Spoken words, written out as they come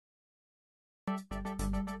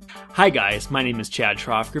Hi guys, my name is Chad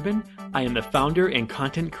Trofgruben. I am the founder and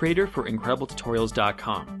content creator for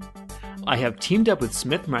IncredibleTutorials.com. I have teamed up with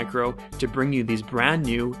Smith Micro to bring you these brand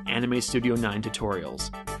new Anime Studio 9 tutorials.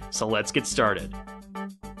 So let's get started.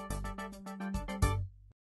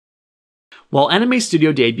 While Anime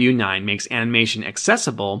Studio Debut 9 makes animation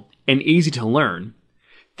accessible and easy to learn,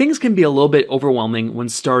 things can be a little bit overwhelming when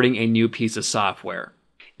starting a new piece of software.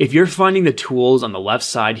 If you're finding the tools on the left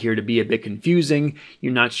side here to be a bit confusing,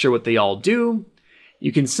 you're not sure what they all do,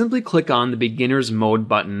 you can simply click on the Beginner's Mode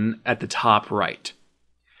button at the top right.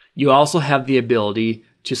 You also have the ability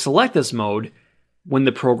to select this mode when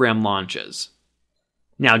the program launches.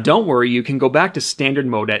 Now don't worry, you can go back to Standard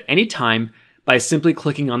Mode at any time by simply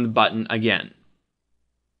clicking on the button again.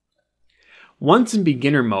 Once in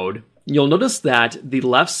Beginner Mode, you'll notice that the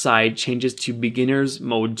left side changes to Beginner's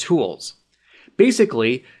Mode Tools.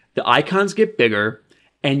 Basically, the icons get bigger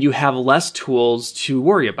and you have less tools to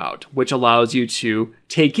worry about, which allows you to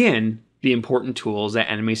take in the important tools that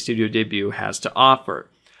Anime Studio Debut has to offer.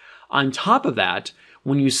 On top of that,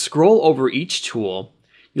 when you scroll over each tool,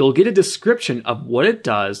 you'll get a description of what it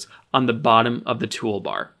does on the bottom of the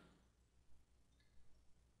toolbar.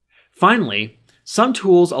 Finally, some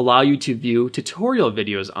tools allow you to view tutorial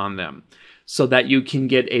videos on them so that you can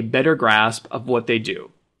get a better grasp of what they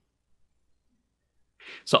do.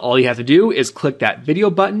 So all you have to do is click that video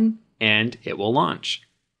button and it will launch.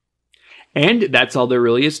 And that's all there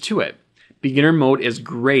really is to it. Beginner mode is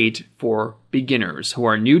great for beginners who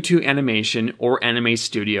are new to animation or Anime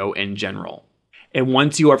Studio in general. And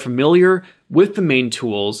once you are familiar with the main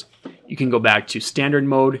tools, you can go back to standard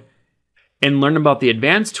mode and learn about the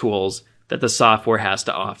advanced tools that the software has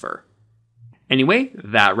to offer. Anyway,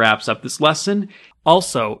 that wraps up this lesson.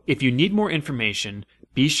 Also, if you need more information,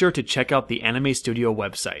 be sure to check out the Anime Studio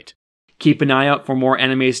website. Keep an eye out for more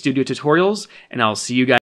Anime Studio tutorials, and I'll see you guys